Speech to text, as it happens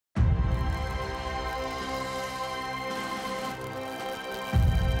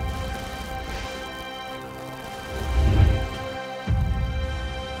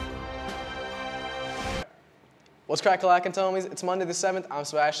What's crack-a-lackin', homies? It's Monday the 7th. I'm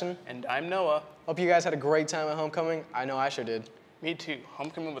Sebastian. And I'm Noah. Hope you guys had a great time at homecoming. I know I sure did. Me too.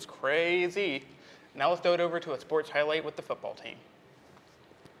 Homecoming was crazy. Now let's throw it over to a sports highlight with the football team.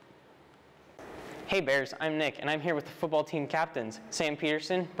 Hey Bears, I'm Nick, and I'm here with the football team captains, Sam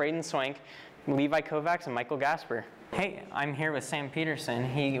Peterson, Braden Swank, Levi Kovacs, and Michael Gasper. Hey, I'm here with Sam Peterson.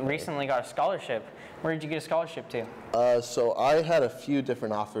 He recently got a scholarship. Where did you get a scholarship to? So I had a few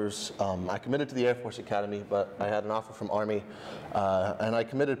different offers. I committed to the Air Force Academy, but I had an offer from Army, and I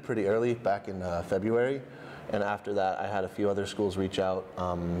committed pretty early, back in February. And after that, I had a few other schools reach out,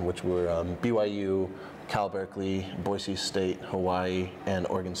 which were BYU, Cal Berkeley, Boise State, Hawaii, and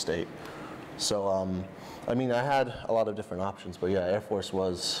Oregon State. So, I mean, I had a lot of different options, but yeah, Air Force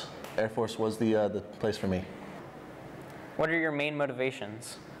was the place for me. What are your main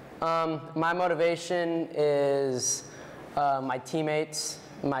motivations? My motivation is my teammates,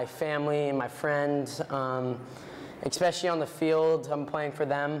 my family, and my friends. Especially on the field, I'm playing for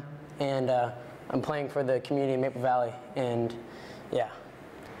them, and I'm playing for the community in Maple Valley, and yeah.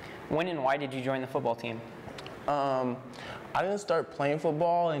 When and why did you join the football team? I didn't start playing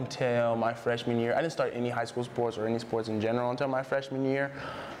football until my freshman year. I didn't start any high school sports or any sports in general until my freshman year.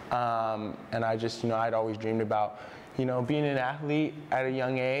 And I just, I'd always dreamed about, being an athlete at a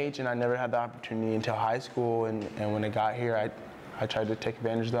young age, and I never had the opportunity until high school. And when I got here, I tried to take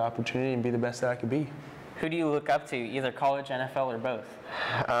advantage of the opportunity and be the best that I could be. Who do you look up to, either college, NFL, or both?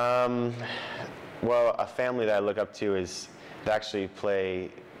 Well, a family that I look up to is they actually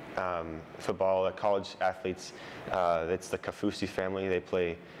play football, college athletes. It's the Kafusi family. They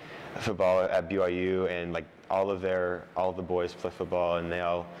play football at BYU, and like all of the boys play football, and they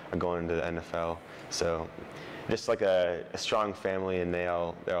all are going into the NFL. So just like a strong family, and they're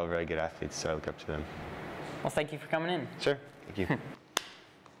all very good athletes, so I look up to them. Well, thank you for coming in. Sure, thank you.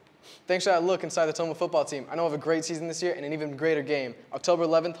 Thanks for that look inside the Tomah football team. I know we'll have a great season this year and an even greater game. October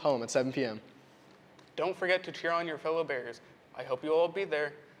 11th, home at 7 p.m. Don't forget to cheer on your fellow Bears. I hope you'll all be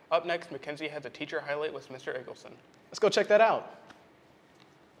there. Up next, Mackenzie has a teacher highlight with Mr. Eggleston. Let's go check that out.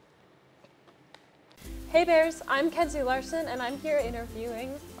 Hey Bears, I'm Kenzie Larson, and I'm here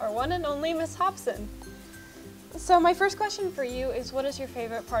interviewing our one and only Miss Hobson. So my first question for you is, what is your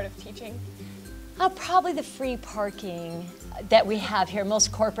favorite part of teaching? Probably the free parking that we have here.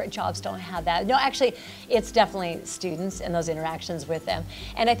 Most corporate jobs don't have that. No, actually, it's definitely students and those interactions with them.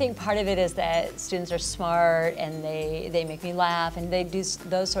 And I think part of it is that students are smart, and they make me laugh, and they do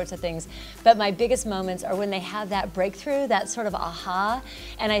those sorts of things. But my biggest moments are when they have that breakthrough, that sort of aha,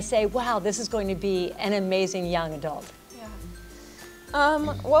 and I say, wow, this is going to be an amazing young adult. Yeah.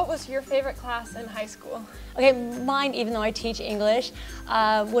 What was your favorite class in high school? Okay, mine, even though I teach English,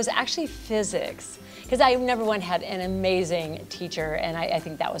 was actually physics. Because I number one had an amazing teacher, and I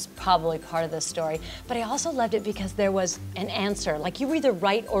think that was probably part of the story. But I also loved it because there was an answer. Like, you were either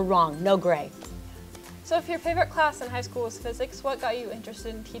right or wrong, no gray. So if your favorite class in high school was physics, what got you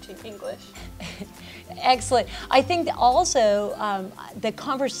interested in teaching English? Excellent. I think that also the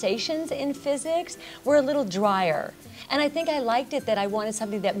conversations in physics were a little drier. And I think I liked it that I wanted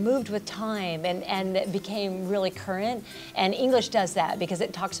something that moved with time and became really current. And English does that because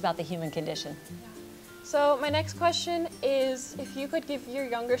it talks about the human condition. Yeah. So my next question is, if you could give your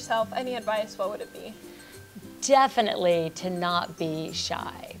younger self any advice, what would it be? Definitely to not be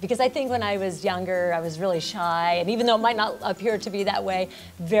shy. Because I think when I was younger, I was really shy. And even though it might not appear to be that way,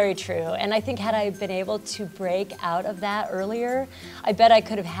 very true. And I think had I been able to break out of that earlier, I bet I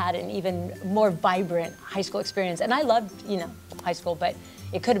could have had an even more vibrant high school experience. And I loved, high school, but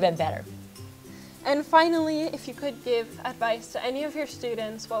it could have been better. And finally, if you could give advice to any of your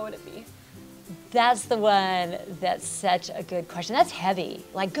students, what would it be? That's the one that's such a good question. That's heavy,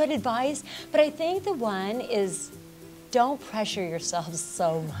 like good advice. But I think the one is, don't pressure yourselves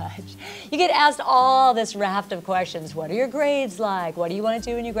so much. You get asked all this raft of questions. What are your grades like? What do you want to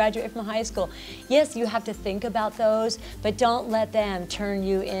do when you graduate from high school? Yes, you have to think about those, but don't let them turn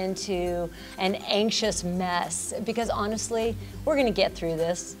you into an anxious mess. Because honestly, we're going to get through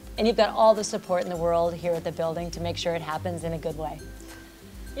this. And you've got all the support in the world here at the building to make sure it happens in a good way.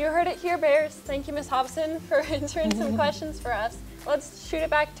 You heard it here, Bears. Thank you, Ms. Hobson, for answering some questions for us. Let's shoot it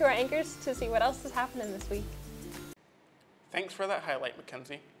back to our anchors to see what else is happening this week. Thanks for that highlight,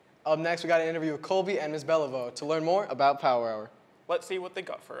 Mackenzie. Up next, we got an interview with Colby and Ms. Beliveau to learn more about Power Hour. Let's see what they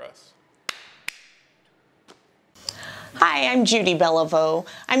got for us. Hi, I'm Judy Beliveau.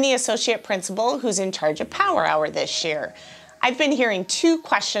 I'm the associate principal who's in charge of Power Hour this year. I've been hearing two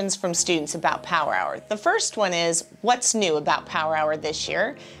questions from students about Power Hour. The first one is, what's new about Power Hour this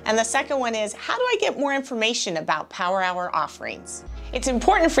year? And the second one is, how do I get more information about Power Hour offerings? It's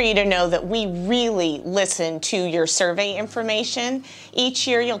important for you to know that we really listen to your survey information. Each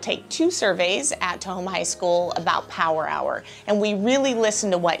year you'll take 2 surveys at Tahoma High School about Power Hour, and we really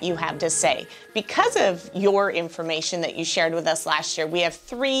listen to what you have to say. Because of your information that you shared with us last year, we have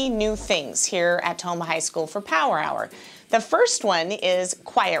 3 new things here at Tahoma High School for Power Hour. The first one is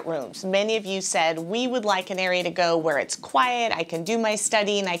quiet rooms. Many of you said we would like an area to go where it's quiet, I can do my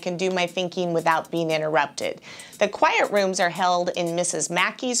studying, I can do my thinking without being interrupted. The quiet rooms are held in Mrs.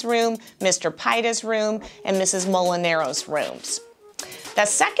 Mackey's room, Mr. Pida's room, and Mrs. Molinero's rooms. The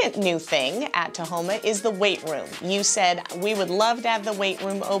second new thing at Tahoma is the weight room. You said we would love to have the weight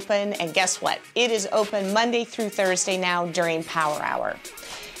room open, and guess what? It is open Monday through Thursday now during Power Hour.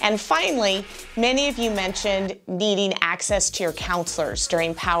 And finally, many of you mentioned needing access to your counselors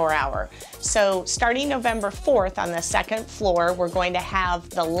during Power Hour. So starting November 4th on the 2nd floor, we're going to have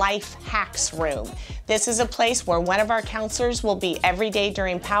the Life Hacks room. This is a place where one of our counselors will be every day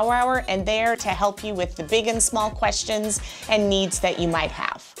during Power Hour and there to help you with the big and small questions and needs that you might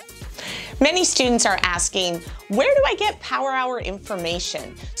have. Many students are asking, where do I get Power Hour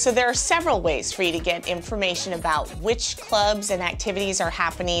information? So there are several ways for you to get information about which clubs and activities are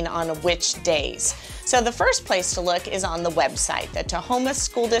happening on which days. So the first place to look is on the website, the Tahoma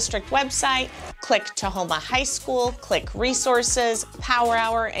School District website. Click Tahoma High School, click Resources, Power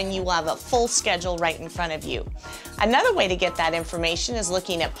Hour, and you will have a full schedule right in front of you. Another way to get that information is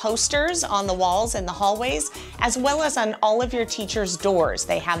looking at posters on the walls in the hallways, as well as on all of your teachers' doors.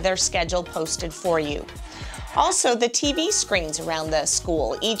 They have their schedule posted for you. Also, the TV screens around the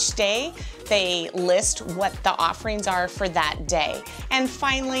school. Each day, they list what the offerings are for that day. And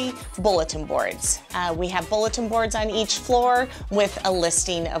finally, bulletin boards. We have bulletin boards on each floor with a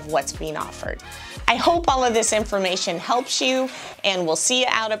listing of what's being offered. I hope all of this information helps you, and we'll see you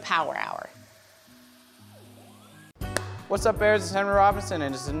out at Power Hour. What's up, Bears? It's Henry Robinson,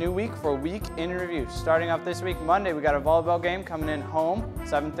 and it's a new week for Week in Review. Starting off this week, Monday, we got a volleyball game coming in home,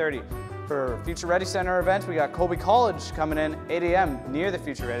 7:30. For Future Ready Center events, we got Colby College coming in 8 a.m. near the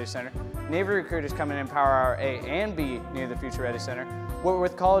Future Ready Center. Navy Recruiters coming in Power Hour A and B near the Future Ready Center.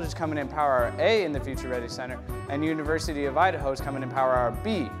 Whitworth College is coming in Power Hour A in the Future Ready Center. And University of Idaho is coming in Power Hour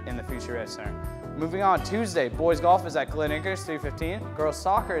B in the Future Ready Center. Moving on, Tuesday, boys golf is at Glen Acres, 3:15. Girls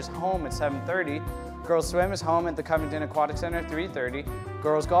soccer is home at 7:30. Girls swim is home at the Covington Aquatic Center, 3:30.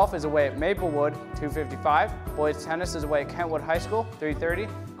 Girls golf is away at Maplewood, 2:55. Boys tennis is away at Kentwood High School, 3:30.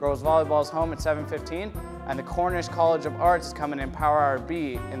 Girls volleyball is home at 7:15. And the Cornish College of Arts is coming in Power Hour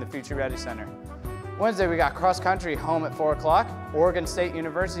B in the Future Ready Center. Wednesday, we got cross country home at 4 o'clock. Oregon State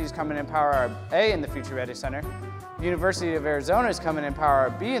University is coming in Power Hour A in the Future Ready Center. University of Arizona is coming in Power Hour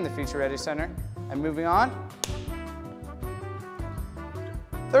B in the Future Ready Center. And moving on,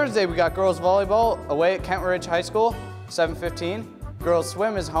 Thursday, we got girls volleyball away at Kent Ridge High School, 7:15. Girls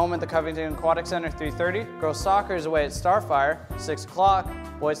swim is home at the Covington Aquatic Center, 3:30. Girls soccer is away at Starfire, 6 o'clock.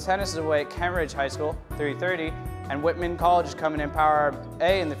 Boys tennis is away at Kent Ridge High School, 3:30. And Whitman College is coming in Power Hour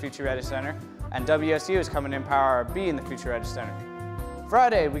A in the Future Ready Center. And WSU is coming in Power Hour B in the Future Ready Center.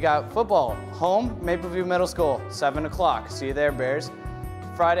 Friday, we got football, home, Mapleview Middle School, 7 o'clock. See you there, Bears.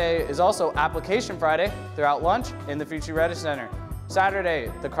 Friday is also Application Friday throughout lunch in the Future Ready Center. Saturday,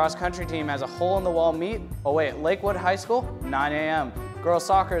 the cross-country team has a hole-in-the-wall meet away at Lakewood High School, 9 a.m. Girls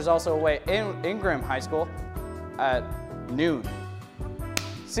soccer is also away at Ingram High School at noon.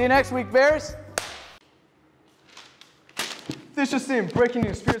 See you next week, Bears. This just in, breaking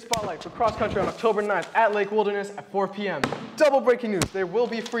news, Spirit Spotlight for cross country on October 9th at Lake Wilderness at 4 p.m. Double breaking news, there will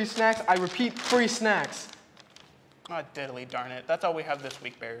be free snacks. I repeat, free snacks. Oh, diddly darn it. That's all we have this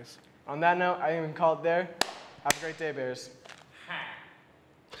week, Bears. On that note, I even call it there. Have a great day, Bears.